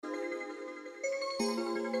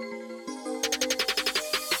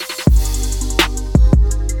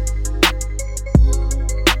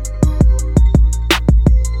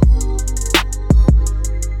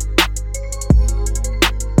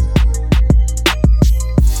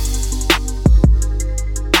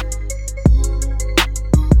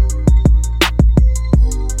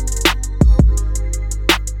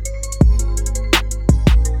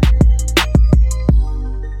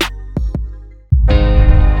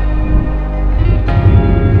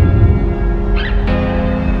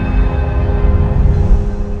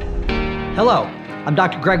I'm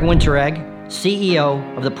Dr. Greg Winteregg,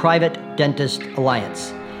 CEO of the Private Dentist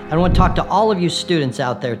Alliance. I want to talk to all of you students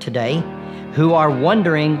out there today who are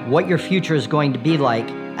wondering what your future is going to be like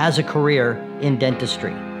as a career in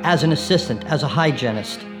dentistry, as an assistant, as a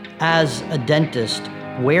hygienist, as a dentist.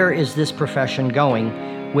 Where is this profession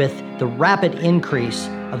going with the rapid increase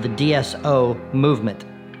of the DSO movement?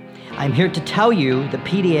 I'm here to tell you that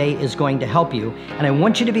PDA is going to help you, and I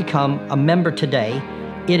want you to become a member today.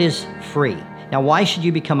 It is free. Now, why should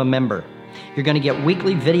you become a member? You're going to get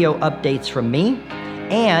weekly video updates from me,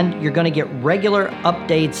 and you're going to get regular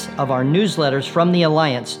updates of our newsletters from the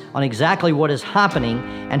Alliance on exactly what is happening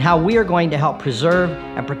and how we are going to help preserve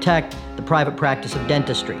and protect the private practice of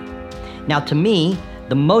dentistry. Now, to me,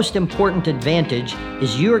 the most important advantage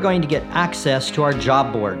is you are going to get access to our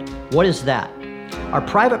job board. What is that? Our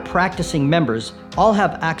private practicing members all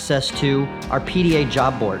have access to our PDA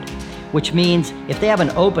job board, which means if they have an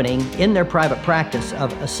opening in their private practice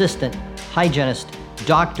of assistant, hygienist,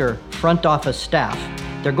 doctor, front office staff,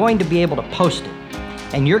 they're going to be able to post it.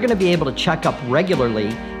 And you're going to be able to check up regularly.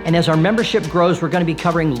 And as our membership grows, we're going to be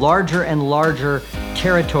covering larger and larger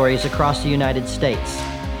territories across the United States.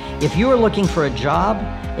 If you are looking for a job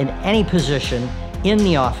in any position in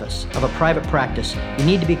the office of a private practice, you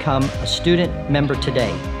need to become a student member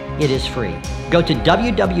today. It is free. Go to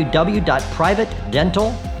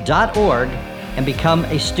www.privatedental.org and become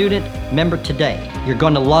a student member today. You're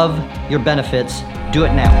going to love your benefits. Do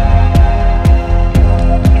it now.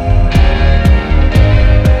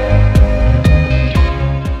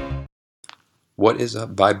 What is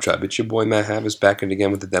up, Vibe Tribe? It's your boy Matt Havas back and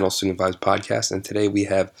again with the Dental Student Vibes podcast, and today we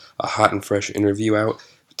have a hot and fresh interview out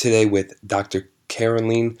today with Dr.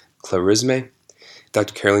 Caroline Clarisme.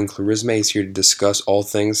 Dr. Caroline Clarisme is here to discuss all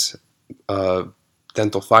things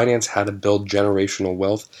dental finance, how to build generational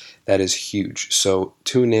wealth. That is huge. So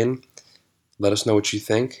tune in, let us know what you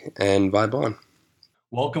think, and vibe on.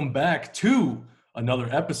 Welcome back to another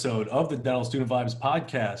episode of the Dental Student Vibes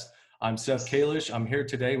podcast. I'm Seth Kalish. I'm here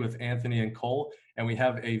today with Anthony and Cole, and we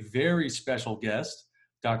have a very special guest,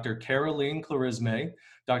 Dr. Caroline Clarisme.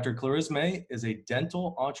 Dr. Clarisme is a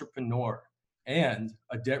dental entrepreneur and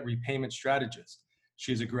a debt repayment strategist.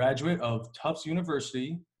 She is a graduate of Tufts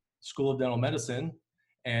University School of Dental Medicine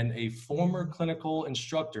and a former clinical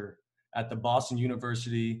instructor at the Boston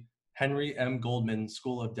University Henry M. Goldman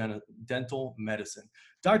School of Dental Medicine.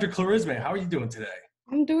 Dr. Clarisme, how are you doing today?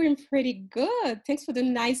 I'm doing pretty good. Thanks for the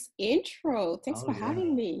nice intro. Thanks for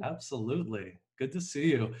having me. Absolutely. Good to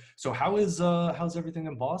see you. So how's everything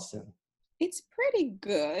in Boston? It's pretty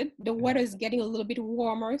good. The weather is getting a little bit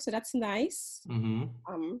warmer, so that's nice.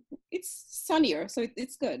 Mm-hmm. It's sunnier, so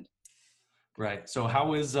it's good. Right. So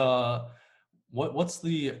how is what's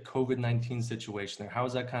the COVID-19 situation there? How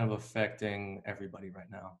is that kind of affecting everybody right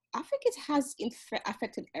now? I think it has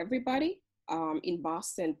affected everybody. In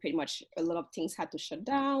Boston, pretty much a lot of things had to shut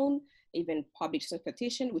down, even public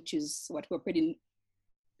transportation, which is what we're pretty,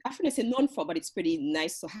 I shouldn't say known for, but it's pretty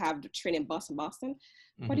nice to have the train in Boston.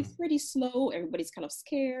 Mm-hmm. But it's pretty slow. Everybody's kind of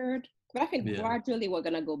scared. But I think gradually we're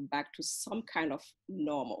going to go back to some kind of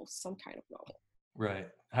normal. Right.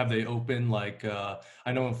 Have they opened, like,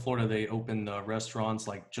 I know in Florida they opened restaurants,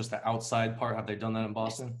 like just the outside part. Have they done that in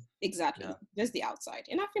Boston? Yes, exactly. Yeah. Just the outside.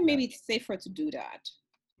 And I think maybe it's safer to do that.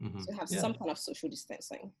 Mm-hmm. To have some kind of social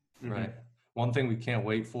distancing. Right. Mm-hmm. One thing we can't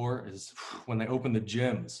wait for is when they open the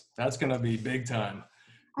gyms. That's going to be big time.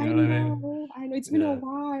 You know what I mean? I know. It's been a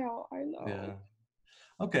while. I know. Yeah.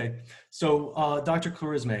 Okay. So, Dr.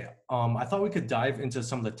 Clarisme, I thought we could dive into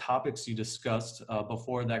some of the topics you discussed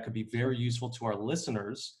before that could be very useful to our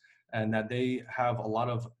listeners, and that they have a lot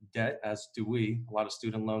of debt, as do we, a lot of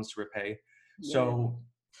student loans to repay. Yeah. So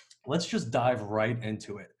let's just dive right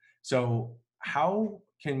into it. So how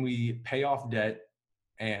can we pay off debt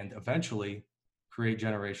and eventually create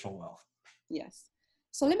generational wealth? Yes.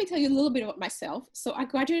 So let me tell you a little bit about myself. So I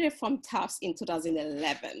graduated from Tufts in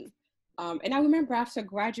 2011. And I remember after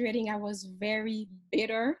graduating, I was very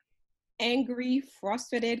bitter, angry,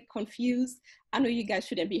 frustrated, confused. I know you guys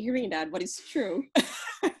shouldn't be hearing that, but it's true.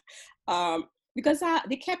 Because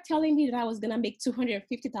they kept telling me that I was going to make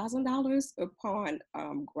 $250,000 upon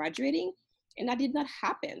graduating. And that did not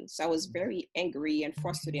happen. So I was very angry and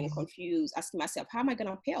frustrated and confused, asking myself, how am I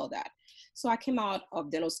going to pay all that? So I came out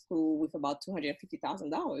of dental school with about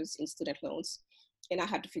 $250,000 in student loans. And I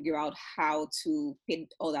had to figure out how to pay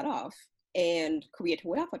all that off and create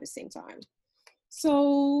wealth at the same time.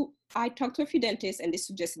 So I talked to a few dentists, and they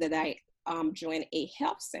suggested that I join a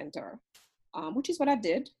health center, which is what I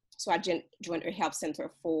did. So I joined a health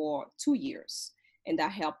center for 2 years, and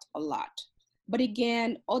that helped a lot. But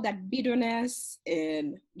again, all that bitterness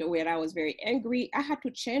and the way that I was very angry, I had to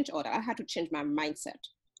change all that. I had to change my mindset.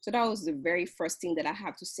 So that was the very first thing that I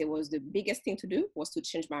have to say was the biggest thing to do was to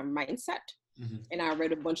change my mindset. And I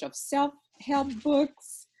read a bunch of self-help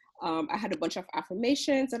books. I had a bunch of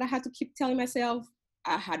affirmations that I had to keep telling myself.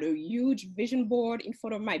 I had a huge vision board in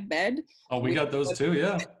front of my bed. Oh, we got those too,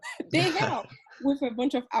 yeah. They help with a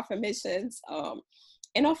bunch of affirmations.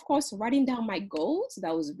 And of course, writing down my goals,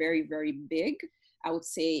 that was very, very big. I would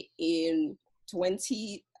say in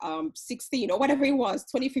 2016 or whatever it was,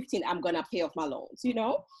 2015, I'm going to pay off my loans, you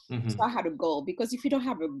know? So I had a goal, because if you don't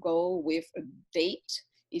have a goal with a date,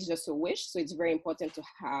 it's just a wish. So it's very important to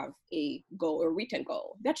have a goal, a written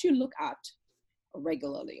goal that you look at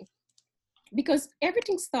regularly. Because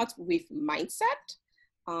everything starts with mindset.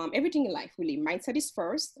 Everything in life, really, mindset is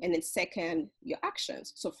first, and then second, your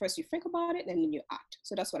actions. So first you think about it, and then you act.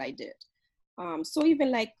 So that's what I did. So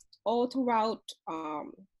even like all throughout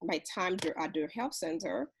my time at the health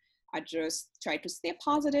center, I just tried to stay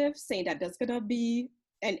positive, saying that there's gonna be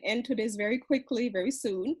an end to this very quickly, very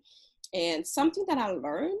soon. And something that I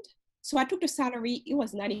learned, so I took the salary, it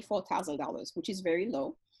was $94,000, which is very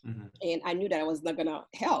low. And I knew that I was not gonna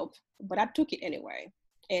help, but I took it anyway.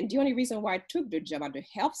 And the only reason why I took the job at the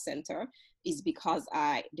health center is because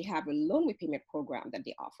they have a loan repayment program that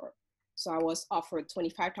they offer. So I was offered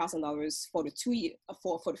 $25,000 for the 2 year,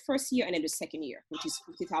 for the first year, and then the second year, which is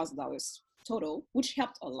 $50,000 total, which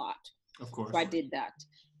helped a lot. Of course. So I did that.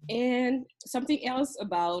 And something else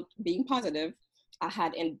about being positive, I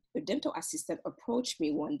had a dental assistant approach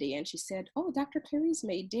me one day, and she said, "Oh, Dr.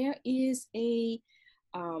 Charisme, there is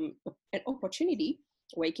an opportunity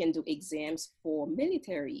where you can do exams for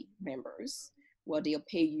military members. Well, they'll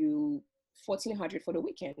pay you $1,400 for the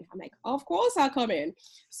weekend." I'm like, "Of course I'll come in."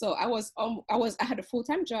 So I had a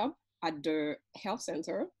full-time job at the health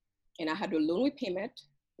center, and I had a loan repayment,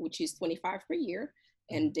 which is $25 per year,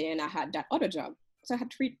 and then I had that other job. So I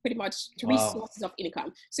had pretty much three sources of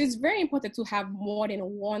income. So it's very important to have more than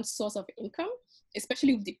one source of income,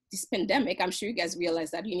 especially with this pandemic. I'm sure you guys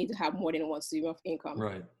realize that you need to have more than one source of income.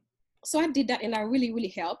 Right. So I did that, and I really, really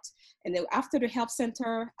helped. And then after the health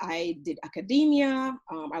center, I did academia.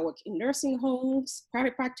 I worked in nursing homes,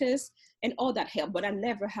 private practice, and all that helped. But I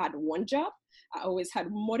never had one job. I always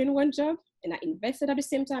had more than one job, and I invested at the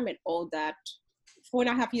same time, and all that.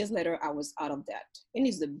 4.5 years later, I was out of debt. And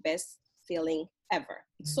it's the best feeling ever.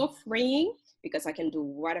 It's so freeing because I can do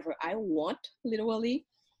whatever I want, literally.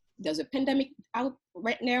 There's a pandemic out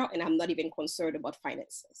right now, and I'm not even concerned about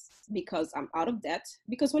finances because I'm out of debt.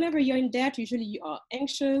 Because whenever you're in debt, usually you are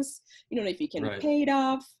anxious. You don't know if you can pay it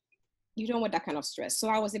off. You don't want that kind of stress. So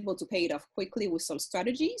I was able to pay it off quickly with some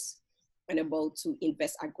strategies and able to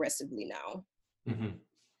invest aggressively now.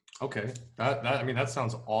 Okay. That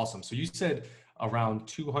sounds awesome. So you said around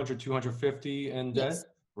 200, 250 in debt,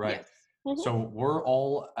 right? Yes. So we're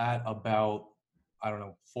all at about, I don't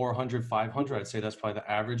know, 400, 500. I'd say that's probably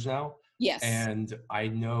the average now. Yes. And I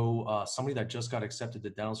know somebody that just got accepted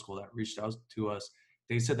to dental school that reached out to us.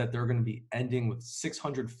 They said that they're going to be ending with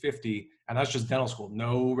 650, and that's just dental school,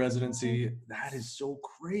 no residency. That is so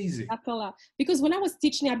crazy. That's a lot. Because when I was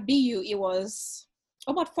teaching at BU, it was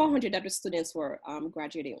about 400 that the students were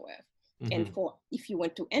graduating with. And if you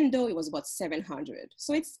went to endo, it was about 700.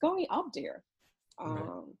 So it's going up there.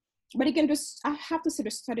 But again, I have to say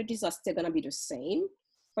the strategies are still going to be the same.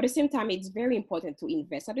 But at the same time, it's very important to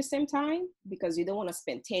invest at the same time because you don't want to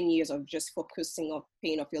spend 10 years of just focusing on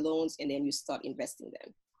paying off your loans and then you start investing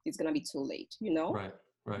them. It's going to be too late, you know? Right.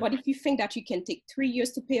 But if you think that you can take 3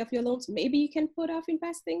 years to pay off your loans, maybe you can put off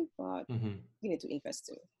investing, but you need to invest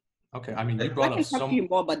too. Okay. I mean, you brought up talk to you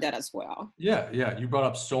more about that as well. Yeah. You brought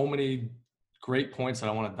up so many great points that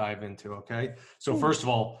I want to dive into. Okay. So first of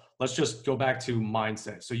all, let's just go back to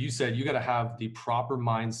mindset. So you said you got to have the proper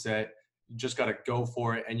mindset. You just got to go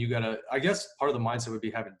for it. And you got to, I guess part of the mindset would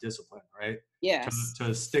be having discipline, right? Yes.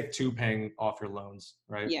 To stick to paying off your loans,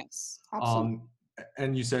 right? Yes, absolutely.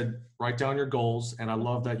 And you said, write down your goals. And I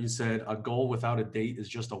love that you said a goal without a date is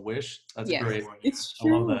just a wish. That's great. It's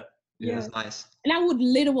true. I love that. Yeah, that's nice. And I would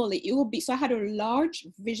it would be, so I had a large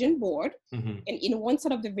vision board. And in one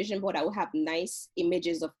side of the vision board, I would have nice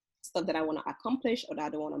images of stuff that I want to accomplish or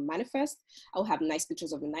that I want to manifest. I will have nice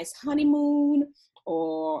pictures of a nice honeymoon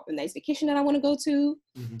or a nice vacation that I want to go to.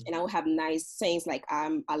 And I will have nice sayings like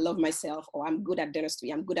I love myself, or I'm good at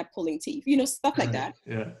dentistry, I'm good at pulling teeth, you know, stuff like that.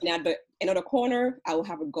 And at the another corner, I will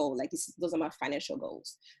have a goal. Like those are my financial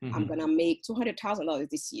goals. I'm going to make $200,000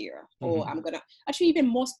 this year. Or I'm going to, actually even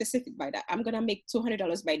more specific by that, I'm going to make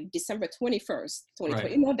 $200 by December 21st,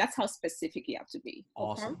 2020. You know, that's how specific you have to be.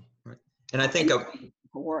 Awesome. Right. And I think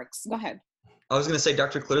works. Go ahead. I was going to say,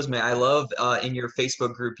 Dr. Clarisme, I love in your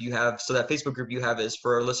Facebook group you have, so that Facebook group you have is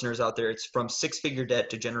for our listeners out there, it's from six-figure debt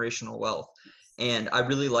to generational wealth. And I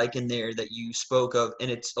really like in there that you spoke of, and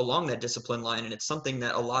it's along that discipline line, and it's something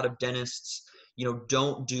that a lot of dentists,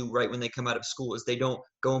 don't do right when they come out of school, is they don't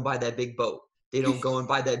go and buy that big boat. They don't go and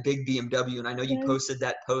buy that big BMW. And I know you posted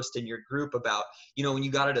that post in your group about, when you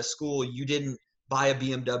got out of school, you didn't buy a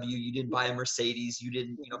BMW, you didn't buy a Mercedes, you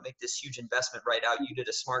didn't, make this huge investment right out. You did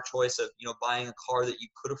a smart choice of, buying a car that you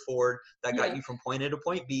could afford that got you from point A to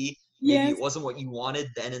point B. Maybe it wasn't what you wanted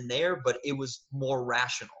then and there, but it was more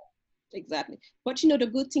rational. Exactly. But the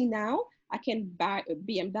good thing now, I can buy a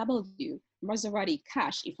BMW, Maserati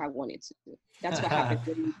cash if I wanted to. That's what happens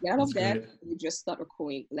when you get out of debt, you just start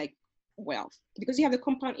accruing like wealth because you have the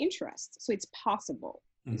compound interest. So it's possible.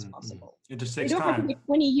 It's possible. It just takes time. It don't happen in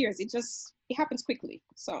 20 years. It happens quickly.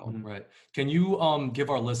 So right. Can you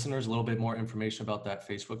give our listeners a little bit more information about that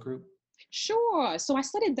Facebook group? Sure. So I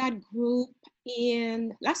started that group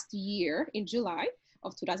in last year in July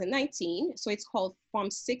of 2019. So it's called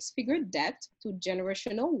From Six-Figure Debt to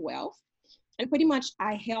Generational Wealth. And pretty much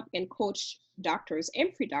I help and coach doctors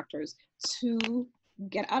and pre-doctors to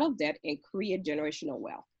get out of debt and create generational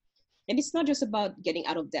wealth. And it's not just about getting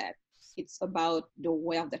out of debt. It's about the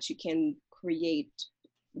wealth that you can create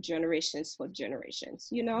generations for generations,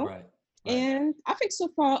 Right. And I think so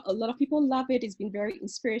far, a lot of people love it. It's been very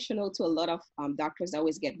inspirational to a lot of doctors. I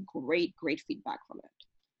always get great feedback from it.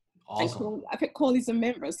 Awesome. I think Cole is a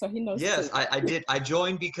member, so he knows. Yes, I did. I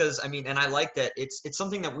joined because, and I like that it's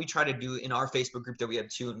something that we try to do in our Facebook group that we have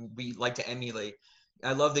too, and we like to emulate.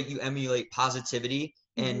 I love that you emulate positivity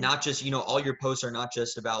and not just, all your posts are not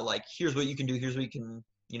just about like, here's what you can do, here's what you can,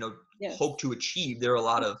 hope to achieve. There are a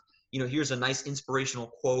lot of, here's a nice inspirational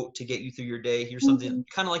quote to get you through your day. Here's something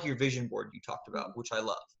kind of like your vision board you talked about, which I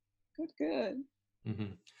love. Good.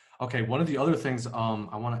 Okay, one of the other things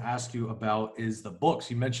I want to ask you about is the books.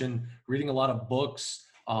 You mentioned reading a lot of books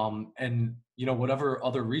and, whatever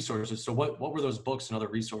other resources. So what were those books and other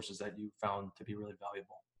resources that you found to be really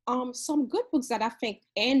valuable? Some good books that I think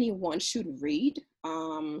anyone should read.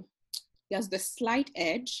 There's The Slight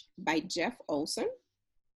Edge by Jeff Olson.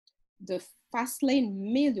 The Fastlane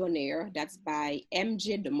Millionaire, that's by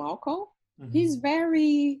MJ DeMarco. He's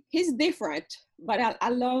different, but I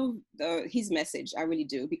love his message. I really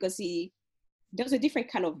do, because there's a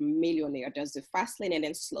different kind of millionaire. There's the fast lane and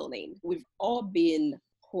then slow lane. We've all been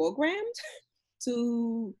programmed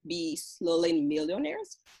to be slow lane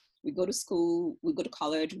millionaires. We go to school, we go to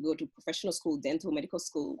college, we go to professional school, dental, medical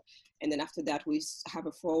school. And then after that, we have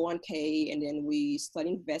a 401k and then we start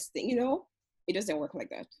investing, It doesn't work like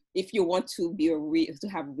that. If you want to to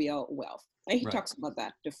have real wealth. And he talks about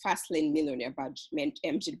that, The Fast Lane Millionaire by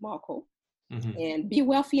MJ DeMarco. And Be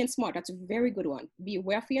Wealthy and Smart, that's a very good one. Be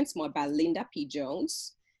Wealthy and Smart by Linda P.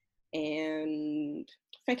 Jones. And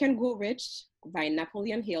Think and Grow Rich by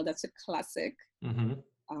Napoleon Hill, that's a classic.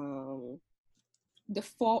 The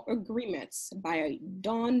Four Agreements by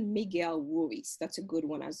Don Miguel Ruiz, that's a good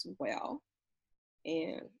one as well.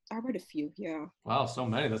 And I read a few, Wow, so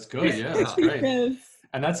many. That's good. Yeah, that's great.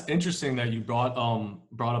 And that's interesting that you brought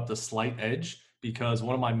up The Slight Edge, because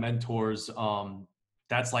one of my mentors,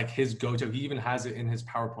 that's like his go-to. He even has it in his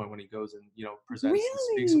PowerPoint when he goes and presents and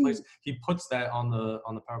speaks someplace. He puts that on the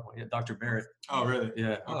PowerPoint. Yeah, Dr. Barrett. Oh, really?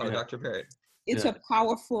 Yeah. Oh, yeah. Dr. Barrett. It's a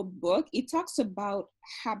powerful book. It talks about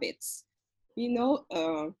habits.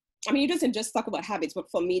 It doesn't just talk about habits,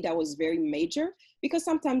 but for me, that was very major, because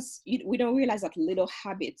sometimes we don't realize that little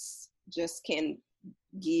habits just can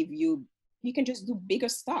give you can just do bigger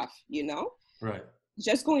stuff, Right.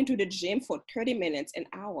 Just going to the gym for 30 minutes, an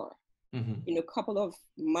hour, in a couple of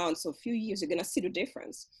months or few years, you're going to see the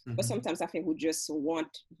difference. But sometimes I think we just want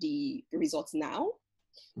the results now.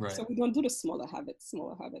 Right. So we don't do the smaller habits,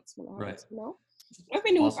 right. I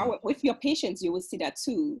mean, with your patients, you will see that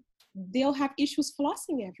too. They'll have issues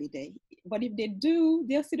flossing every day, but if they do,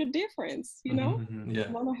 they'll see the difference, Yeah.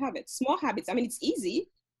 Small habits. I mean, it's easy.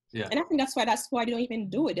 Yeah. And I think that's why they don't even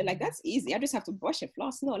do it. They're like, that's easy. I just have to brush and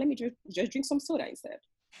floss. No, let me just drink some soda instead.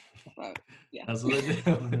 But, yeah. That's what they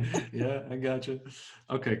do. Yeah, I got you.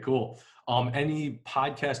 Okay, cool. Any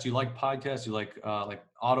podcast? You like podcasts? You like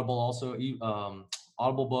Audible also?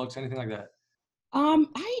 Audible books, anything like that?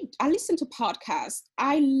 I listen to podcasts.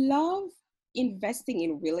 I love investing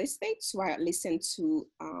in real estate, so I listen to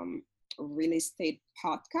real estate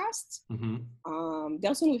podcasts.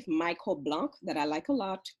 There's one with Michael Blank that I like a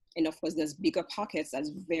lot, and of course there's Bigger Pockets.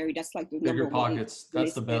 That's like the Bigger Pockets.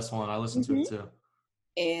 That's the best one. I listen to it too.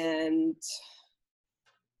 And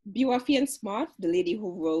Be Wealthy and Smart, the lady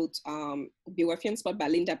who wrote Be Wealthy and Smart by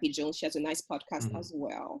Linda P. Jones, she has a nice podcast as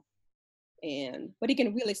well. But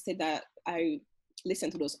again, real estate, that I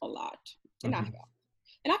listen to those a lot, and Mhm.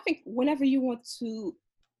 I think whenever you want to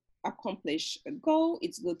accomplish a goal,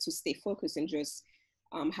 it's good to stay focused and just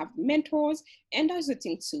have mentors. And that's the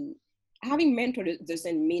thing too. Having mentors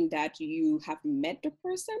doesn't mean that you have met the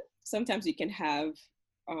person. Sometimes you can have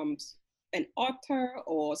um, an author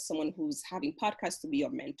or someone who's having podcasts to be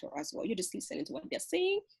your mentor as well. You're just listening to what they're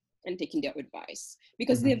saying and taking their advice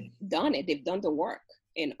because Mhm. they've done it. They've done the work,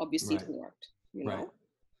 and obviously Right. it worked. You Right. know.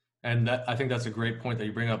 And I think that's a great point that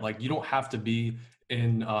you bring up. Like, you don't have to be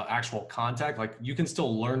in actual contact. Like, you can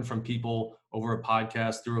still learn from people over a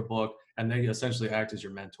podcast, through a book, and they essentially act as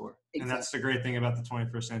your mentor. And that's the great thing about the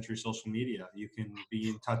 21st century social media. You can be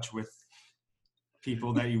in touch with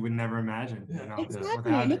people that you would never imagine, you know, Exactly.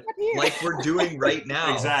 without Look it. at here. Like we're doing right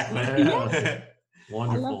now. Exactly. Yes.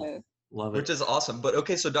 Wonderful. I love it. Love it. Which is awesome. But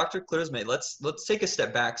okay, so Dr. Clearsme, let's take a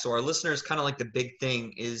step back. So our listeners, kind of like the big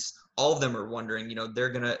thing is all of them are wondering, you know,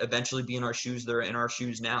 they're going to eventually be in our shoes. They're in our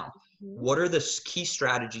shoes now. Mhm. What are the key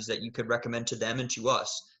strategies that you could recommend to them and to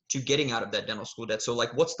us to getting out of that dental school debt? So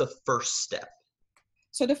like, what's the first step?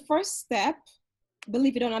 So the first step,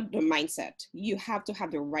 believe it or not, the mindset. You have to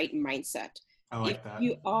have the right mindset. I like If that.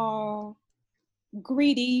 you are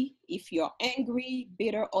greedy, if you're angry,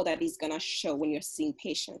 bitter, all that is gonna show when you're seeing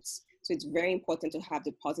patients. So it's very important to have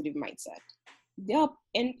the positive mindset.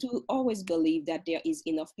 And to always believe that there is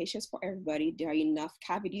enough patients for everybody. There are enough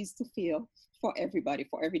cavities to fill for everybody,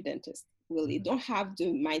 for every dentist. Really, don't have the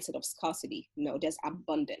mindset of scarcity. No, there's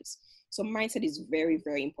abundance. So mindset is very,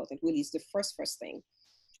 very important. Really, it's the first thing.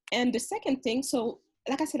 And the second thing, so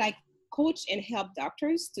like I said, I coach and help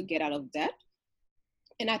doctors to get out of debt.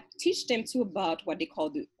 And I teach them too about what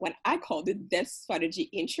I call the debt strategy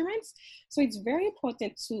insurance. So it's very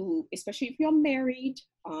important to, especially if you're married,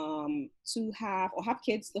 to have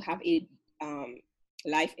kids, to have a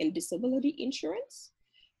life and disability insurance.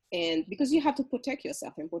 And because you have to protect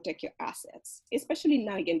yourself and protect your assets, especially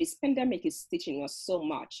now, again, this pandemic is teaching us so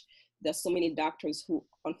much. There's so many doctors who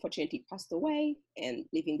unfortunately passed away and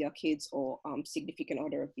leaving their kids or significant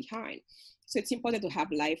other behind. So it's important to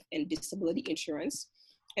have life and disability insurance,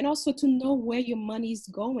 and also to know where your money is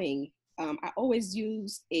going. I always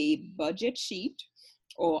use a budget sheet,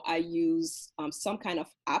 or I use some kind of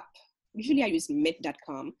app. Usually I use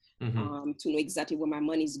Mint.com Mhm. to know exactly where my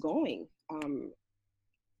money is going.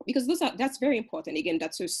 Because that's very important. Again,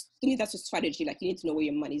 to me, that's a strategy. Like, you need to know where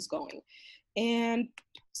your money is going. And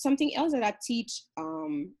something else that I teach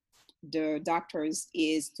the doctors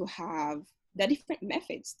is to have the different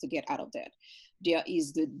methods to get out of debt. There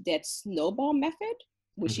is the debt snowball method,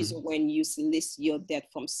 which is when you list your debt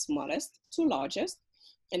from smallest to largest,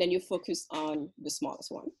 and then you focus on the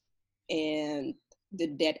smallest one. And the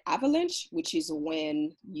debt avalanche, which is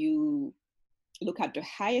when you look at the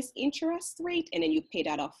highest interest rate and then you pay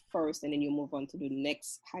that off first, and then you move on to the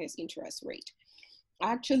next highest interest rate.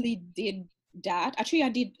 I actually did that. Actually, I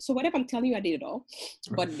did. So whatever I'm telling you, I did it all.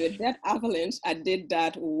 But the debt avalanche, I did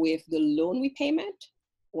that with the loan repayment.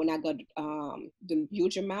 When I got the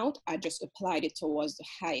huge amount, I just applied it towards the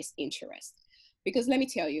highest interest. Because let me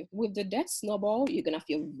tell you, with the debt snowball, you're gonna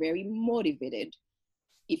feel very motivated.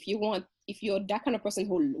 If you're that kind of person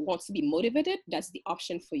who wants to be motivated, that's the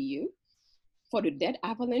option for you. For the debt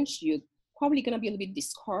avalanche, you're probably gonna be a little bit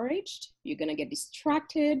discouraged. You're gonna get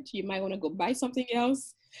distracted. You might want to go buy something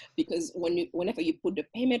else, because whenever you put the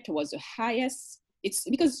payment towards the highest, it's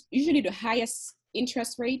because usually the highest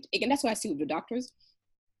interest rate. Again, that's what I see with the doctors.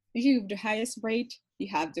 Usually with the highest rate, you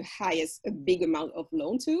have the highest, a big amount of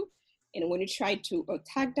loan too. And when you try to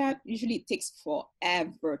attack that, usually it takes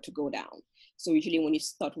forever to go down. So usually when you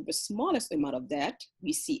start with the smallest amount of debt,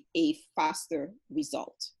 you see a faster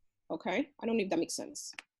result. Okay, I don't know if that makes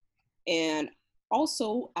sense. And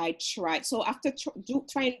also I tried, so after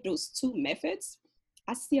trying those two methods,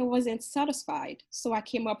 I still wasn't satisfied. So I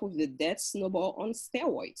came up with the debt snowball on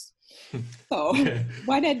steroids. So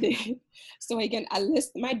what I did, so again, I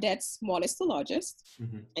list my debt smallest to largest,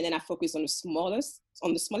 and then I focus on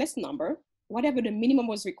the smallest number. Whatever the minimum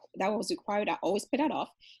that was required, I always pay that off,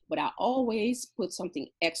 but I always put something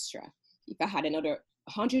extra. If I had another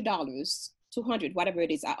 $100, $200, whatever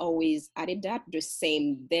it is, I always added that the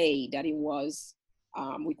same day that it was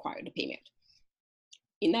required, the payment.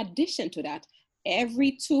 In addition to that,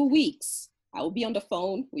 every 2 weeks, I would be on the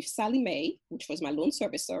phone with Sally Mae, which was my loan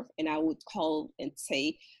servicer, and I would call and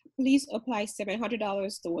say, please apply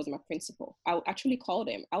 $700 towards my principal. I would actually call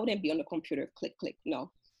them. I wouldn't be on the computer, click, click.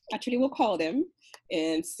 No, actually we'll call them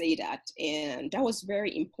and say that. And that was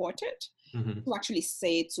very important to actually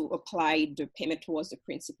say to apply the payment towards the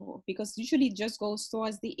principal, because usually it just goes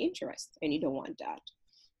towards the interest, and you don't want that.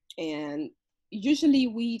 And usually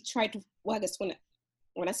we try to, well, I guess when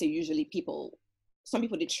I say usually, some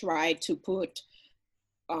people, they try to put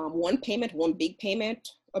one payment, one big payment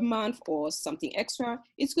a month or something extra.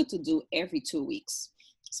 It's good to do every 2 weeks.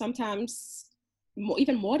 Sometimes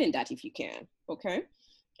even more than that if you can, okay?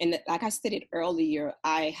 And like I stated earlier,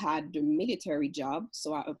 I had the military job,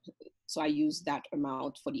 so I used that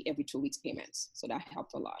amount for the every 2 weeks payments. So that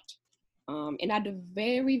helped a lot. And at the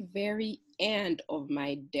very, very end of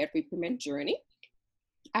my debt repayment journey,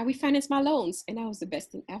 I refinanced my loans, and that was the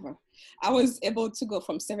best thing ever. I was able to go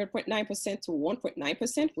from 7.9% to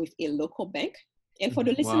 1.9% with a local bank. And for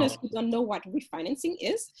the listeners who don't know what refinancing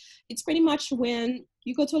is, it's pretty much when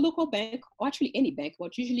you go to a local bank, or actually any bank,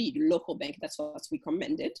 but usually the local bank, that's what's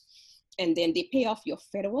recommended. And then they pay off your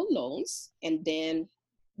federal loans, and then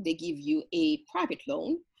they give you a private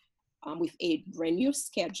loan with a brand new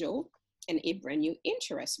schedule and a brand new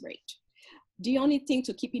interest rate. The only thing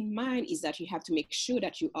to keep in mind is that you have to make sure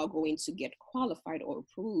that you are going to get qualified or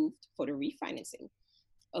approved for the refinancing.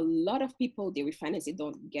 A lot of people, they refinance, they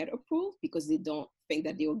don't get approved because they don't think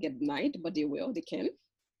that they will get denied, but they will, they can.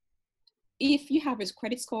 If you have a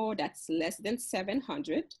credit score that's less than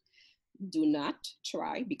 700, do not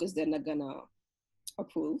try because they're not gonna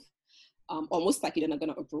approve. Almost likely they're not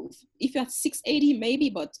gonna approve. If you're at 680,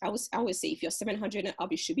 maybe, but I would say if you're 700 and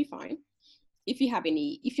up, you should be fine. If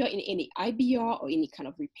you're in any IBR or any kind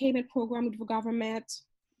of repayment program with the government,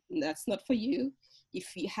 that's not for you.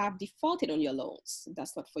 If you have defaulted on your loans,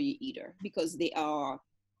 that's not for you either, because they are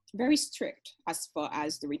very strict as far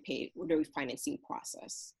as the refinancing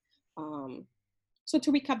process. So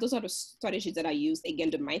to recap, those are the strategies that I used.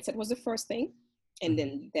 Again, the mindset was the first thing. And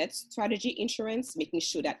then debt strategy, insurance, making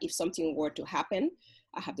sure that if something were to happen,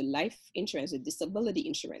 I have the life insurance, the disability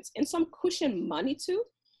insurance, and some cushion money too.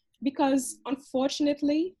 Because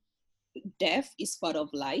unfortunately, death is part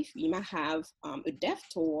of life. You might have a death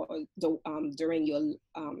during your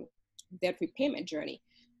debt repayment journey.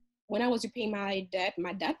 When I was repaying my dad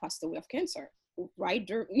passed away of cancer, right?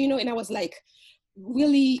 And I was like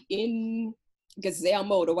really in gazelle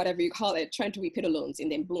mode or whatever you call it, trying to repay the loans,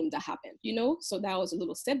 and then boom, that happened, So that was a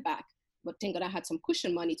little setback, but thank God I had some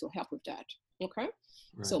cushion money to help with that, okay?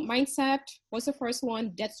 Right. So mindset was the first one,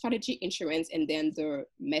 debt strategy, insurance, and then the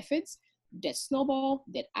methods, debt snowball,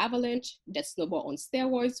 debt avalanche, debt snowball on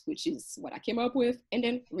steroids, which is what I came up with, and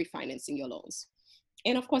then refinancing your loans.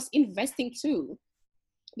 And of course, investing too,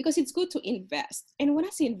 because it's good to invest. And when I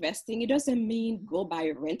say investing, it doesn't mean go buy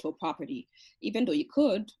a rental property, even though you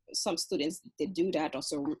could. Some students, they do that,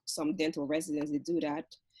 also some dental residents, they do that.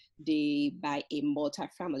 They buy a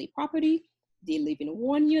multi-family property, they live in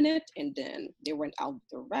one unit, and then they rent out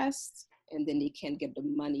the rest, and then they can get the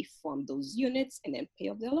money from those units and then pay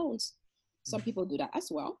off their loans. Some people do that as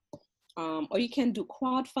well. Or you can do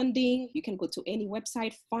crowdfunding. You can go to any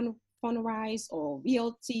website, Fundrise or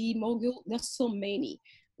Realty Mogul. There's so many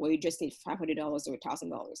where you just need $500 or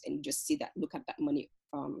 $1,000, and you just look at that money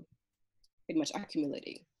pretty much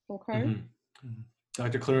accumulating. Okay. Mm-hmm.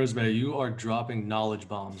 Dr. Clarisme, you are dropping knowledge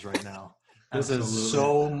bombs right now. This Absolutely. is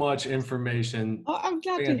so much information. Oh, I'm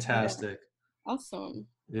glad. Fantastic. Awesome.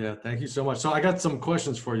 Yeah, thank you so much. So I got some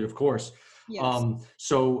questions for you, of course. Yes.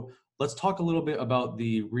 So let's talk a little bit about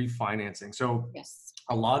the refinancing. So yes.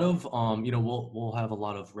 A lot of, we'll have a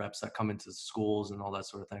lot of reps that come into schools and all that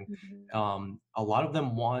sort of thing. Mm-hmm. A lot of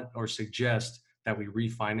them want or suggest that we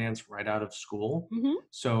refinance right out of school. Mm-hmm.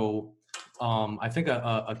 So I think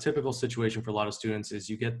a typical situation for a lot of students is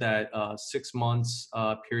you get that 6 months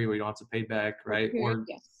period where you don't have to pay back, right? Or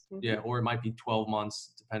yes. Mm-hmm. Yeah, or it might be 12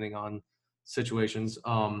 months depending on situations.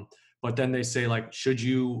 But then they say, like, should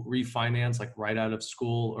you refinance like right out of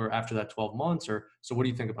school or after that 12 months? Or so what do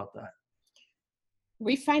you think about that?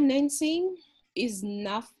 Refinancing is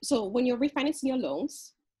not, so when you're refinancing your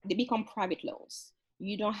loans, they become private loans.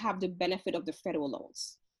 You don't have the benefit of the federal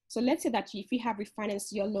loans. So let's say that if you have refinanced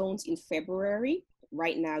your loans in February,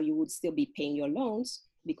 right now you would still be paying your loans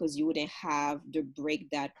because you wouldn't have the break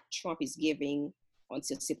that Trump is giving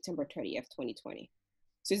until September 30th, 2020.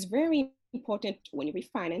 So it's very important when you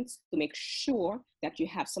refinance to make sure that you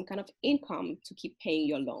have some kind of income to keep paying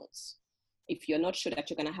your loans. If you're not sure that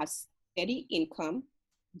you're going to have steady income,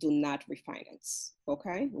 do not refinance,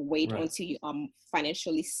 okay? Wait until you are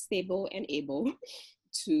financially stable and able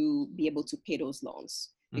to be able to pay those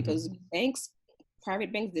loans. Because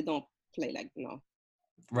private banks, they don't play like,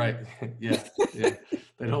 Right, yeah,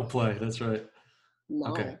 they don't play, that's right.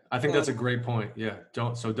 No. Okay, I think that's a great point, yeah.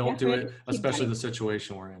 Don't do it, especially the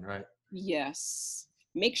situation we're in, right? Yes,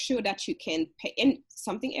 make sure that you can pay. And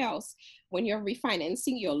something else, when you're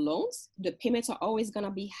refinancing your loans, the payments are always going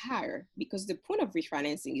to be higher because the point of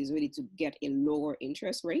refinancing is really to get a lower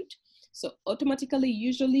interest rate. So automatically,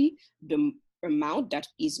 usually the amount that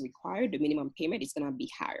is required, the minimum payment, is going to be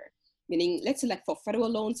higher. Meaning, let's say like for federal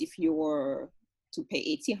loans, if you were to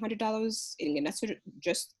pay $1,800, and that's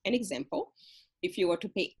just an example, if you were to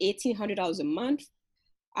pay $1,800 a month,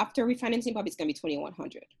 after refinancing, probably it's going to be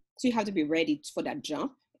 $2,100. So you have to be ready for that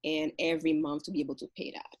jump and every month to be able to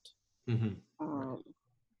pay that.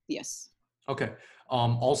 Yes. Okay.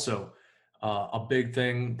 Also, a big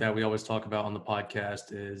thing that we always talk about on the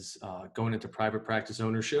podcast is going into private practice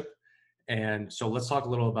ownership. And so let's talk a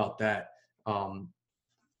little about that.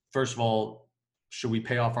 First of all, should we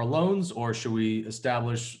pay off our loans, or should we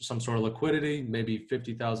establish some sort of liquidity, maybe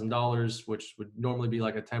 $50,000, which would normally be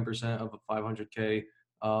like a 10% of a $500K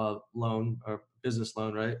loan or business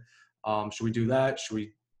loan, right? Should we do that? Should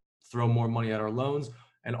we throw more money at our loans?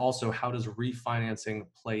 And also, how does refinancing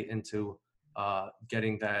play into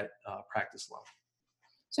getting that practice loan?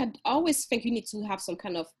 So I always think you need to have some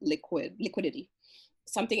kind of liquidity.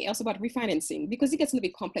 Something else about refinancing, because it gets a little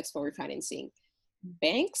bit complex for refinancing.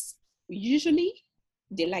 Banks, usually,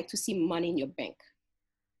 they like to see money in your bank,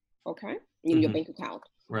 okay? In your bank account.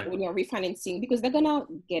 Right. When you're refinancing, because they're gonna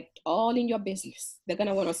get all in your business. They're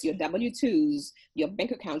gonna wanna see your W-2s, your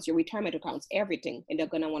bank accounts, your retirement accounts, everything. And they're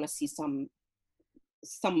gonna wanna see some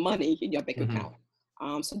money in your bank account.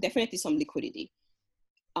 So definitely some liquidity.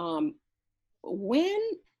 When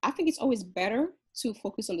I think it's always better to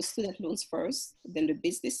focus on the student loans first than the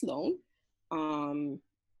business loan.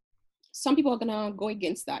 Some people are gonna go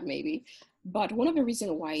against that maybe, but one of the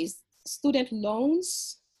reasons why is student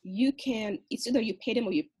loans, it's either you pay them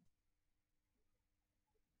or you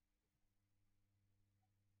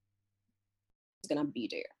it's gonna be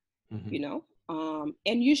there, you know?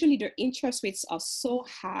 And usually their interest rates are so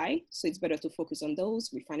high, so it's better to focus on those,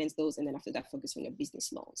 refinance those, and then after that, focus on your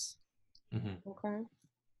business loans. Okay.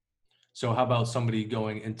 So how about somebody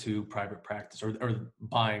going into private practice or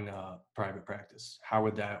buying private practice? How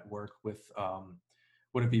would that work with,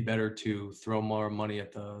 would it be better to throw more money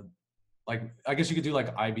at I guess you could do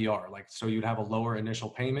like IBR, so you'd have a lower initial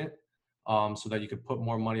payment so that you could put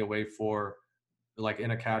more money away for like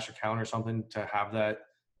in a cash account or something to have that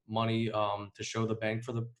money to show the bank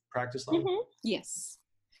for the practice loan? Yes.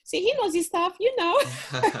 See, he knows his stuff, you know.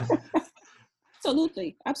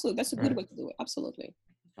 Absolutely. That's a good way to do it. Absolutely.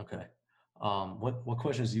 Okay. What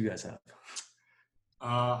questions do you guys have?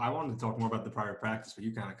 I wanted to talk more about the private practice, but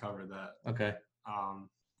you kind of covered that. Okay.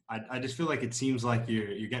 I just feel like it seems like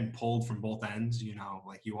you're getting pulled from both ends, you know,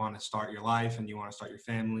 like you want to start your life and you want to start your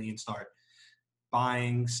family and start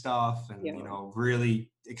buying stuff and, you know,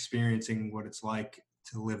 really experiencing what it's like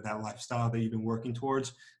to live that lifestyle that you've been working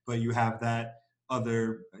towards, but you have that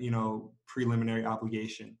other, you know, preliminary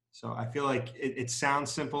obligation. So I feel like it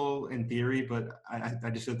sounds simple in theory, but I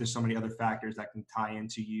just feel like there's so many other factors that can tie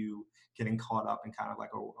into you getting caught up in kind of like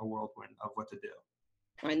a whirlwind of what to do.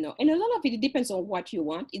 I know. And a lot of it depends on what you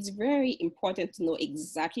want. It's very important to know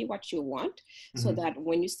exactly what you want so that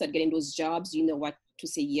when you start getting those jobs, you know what to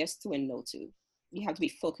say yes to and no to. You have to be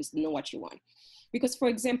focused, know what you want. Because, for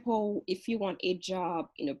example, if you want a job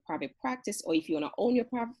in a private practice or if you want to own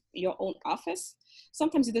your own office,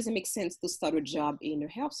 sometimes it doesn't make sense to start a job in a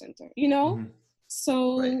health center, you know?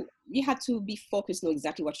 So you have to be focused, know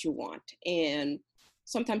exactly what you want. And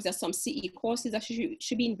sometimes there's some CE courses that you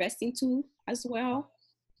should be investing to as well.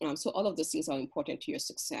 So all of those things are important to your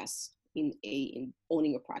success in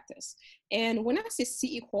owning a practice. And when I say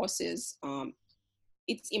CE courses,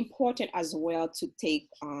 it's important as well to take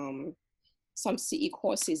some CE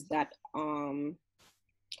courses that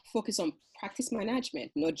focus on practice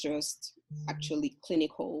management, not just actually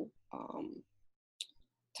clinical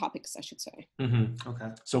topics, I should say. Okay.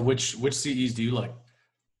 So which CEs do you like?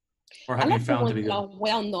 Or have I like you found the to be ones that are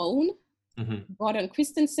well known. Gordon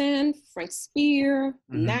Christensen, Frank Spear,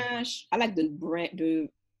 Nash. I like the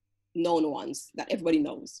known ones that everybody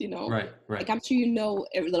knows, you know? Right. Like I'm sure you know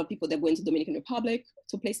a lot of people that go into Dominican Republic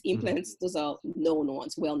to place implants. Those are known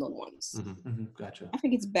ones, well-known ones. Gotcha. I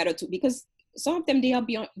think it's better to, because some of them, they'll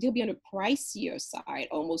be on the pricier side,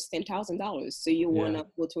 almost $10,000. So you want to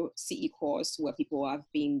go to a CE course where people have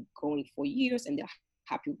been going for years and they're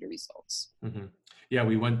happy with the results. Yeah,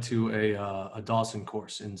 we went to a Dawson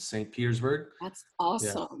course in St. Petersburg. That's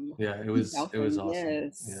awesome. Yeah, it was awesome.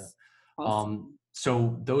 Yes. Yeah. Awesome.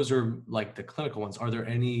 So those are like the clinical ones. Are there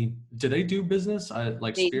any? Do they do business?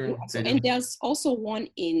 Like they Spear? do. And there's also one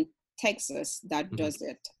in Texas that does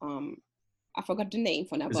it. I forgot the name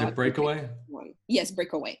for now. Is it Breakaway? One. Yes,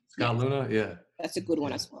 Breakaway. Scott Luna. Yeah. That's a good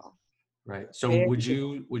one as well. Right. So Very would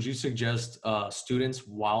difficult. you suggest students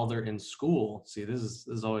while they're in school? See, this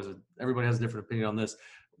is always everybody has a different opinion on this.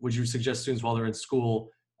 Would you suggest students while they're in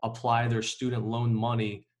school apply their student loan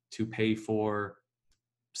money to pay for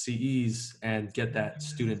CEs and get that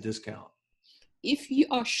student discount? If you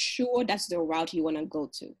are sure that's the route you want to go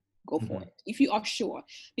for Mhm. it. If you are sure,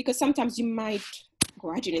 because sometimes you might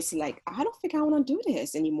graduate and say like, I don't think I want to do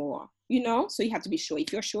this anymore, so you have to be sure.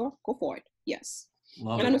 If you're sure, go for it. Yes.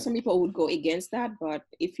 Love And I know it. some people would go against that, but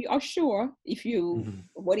if you are sure, if you Mhm.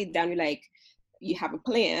 wrote it down, you're like, you have a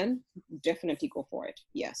plan, definitely go for it.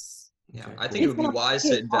 Yes. Yeah, Okay, I cool. think it It's would be gonna wise pay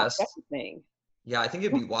to off, invest. that's the thing. Yeah, I think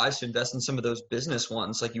it'd be wise to invest in some of those business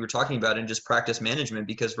ones like you were talking about and just practice management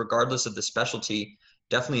because regardless of the specialty,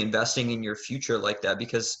 definitely investing in your future like that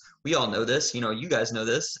because we all know this, you guys know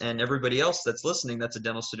this, and everybody else that's listening that's a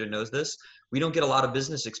dental student knows this. We don't get a lot of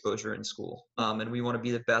business exposure in school. And we want to be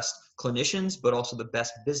the best clinicians, but also the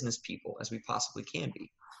best business people as we possibly can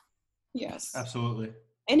be. Yes. Absolutely.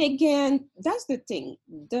 And again, that's the thing.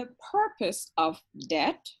 The purpose of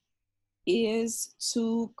debt is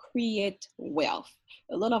to create wealth.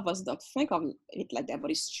 A lot of us don't think of it like that,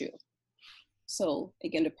 but it's true. So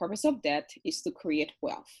again, the purpose of debt is to create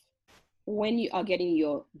wealth. When you are getting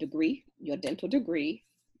your degree, your dental degree,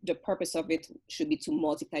 the purpose of it should be to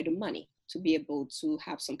multiply the money to be able to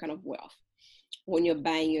have some kind of wealth. When you're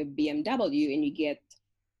buying your BMW and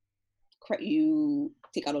you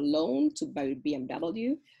take out a loan to buy a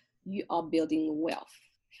BMW, you are building wealth.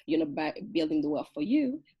 You're not building the wealth for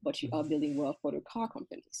you, but you are building wealth for the car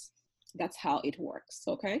companies. That's how it works,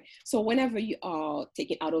 okay? So whenever you are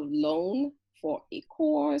taking out a loan for a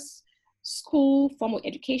course, school, formal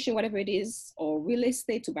education, whatever it is, or real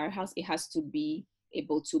estate to buy a house, it has to be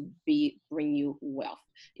able to bring you wealth.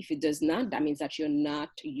 If it does not, that means that you're not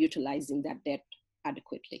utilizing that debt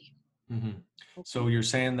adequately. Mm-hmm. So you're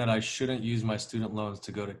saying that I shouldn't use my student loans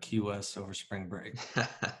to go to Key West over spring break?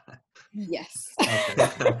 Yes.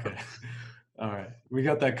 Okay. All right. We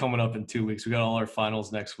got that coming up in 2 weeks. We got all our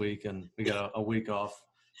finals next week and we got a week off.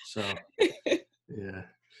 So yeah.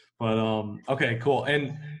 But okay, cool.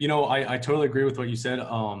 And I totally agree with what you said.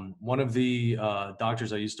 One of the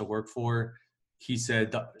doctors I used to work for, he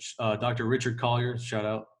said, Dr. Richard Collier, shout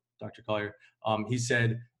out Dr. Collier. He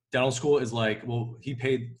said dental school is like, well, he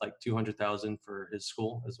paid like $200,000 for his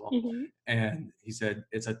school as well. Mm-hmm. And he said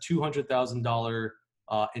it's a $200,000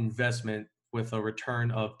 investment with a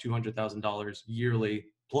return of $200,000 yearly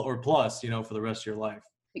or plus, for the rest of your life.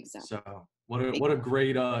 Exactly. So what a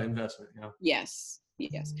great investment. Yes.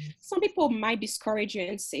 Some people might discourage you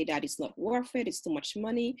and say that it's not worth it. It's too much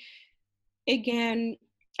money. Again,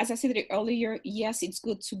 as I said earlier, yes, it's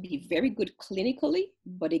good to be very good clinically,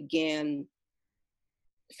 but again,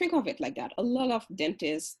 think of it like that. A lot of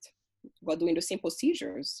dentists were doing the same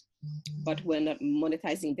procedures, but we're not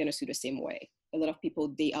monetizing dentistry the same way. A lot of people,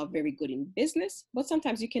 they are very good in business, but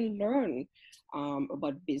sometimes you can learn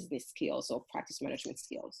about business skills or practice management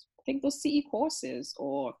skills. Take those CE courses,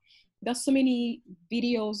 or there's so many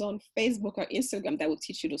videos on Facebook or Instagram that will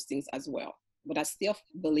teach you those things as well. But I still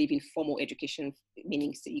believe in formal education,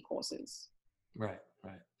 meaning CE courses. Right.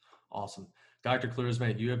 Awesome. Dr.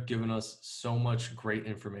 Clearisme, you have given us so much great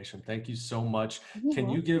information. Thank you so much. Can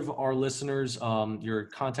you give our listeners your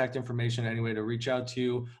contact information, any way to reach out to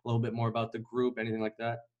you, a little bit more about the group, anything like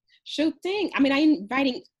that? Sure thing. I'm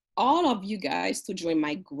inviting all of you guys to join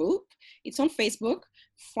my group. It's on Facebook,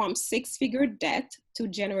 From Six-Figure Debt to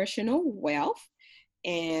Generational Wealth.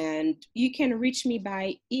 And you can reach me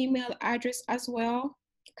by email address as well,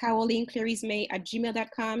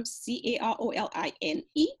 carolineclerisme@gmail.com,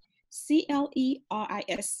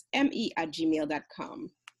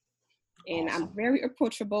 carolineclerisme@gmail.com. And Awesome. I'm very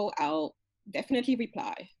approachable. I'll definitely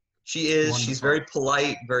reply. She is. Wonderful. She's very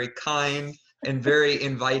polite, very kind, and very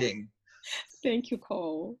inviting. Thank you,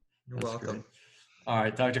 Cole. You're That's welcome. Great. All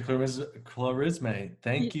right, Dr. Clearisme,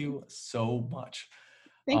 thank you so much.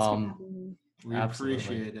 Thanks for having me. We Absolutely.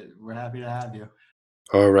 appreciate it. We're happy to have you.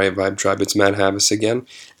 All right, Vibe Tribe, it's Matt Havis again,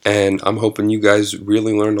 and I'm hoping you guys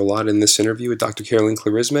really learned a lot in this interview with Dr. Caroline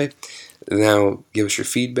Clearisme. Now, give us your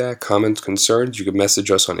feedback, comments, concerns. You can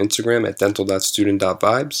message us on Instagram at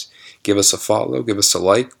dental.student.vibes. Give us a follow, give us a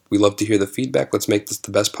like. We love to hear the feedback. Let's make this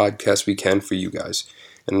the best podcast we can for you guys.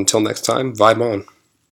 And until next time, vibe on.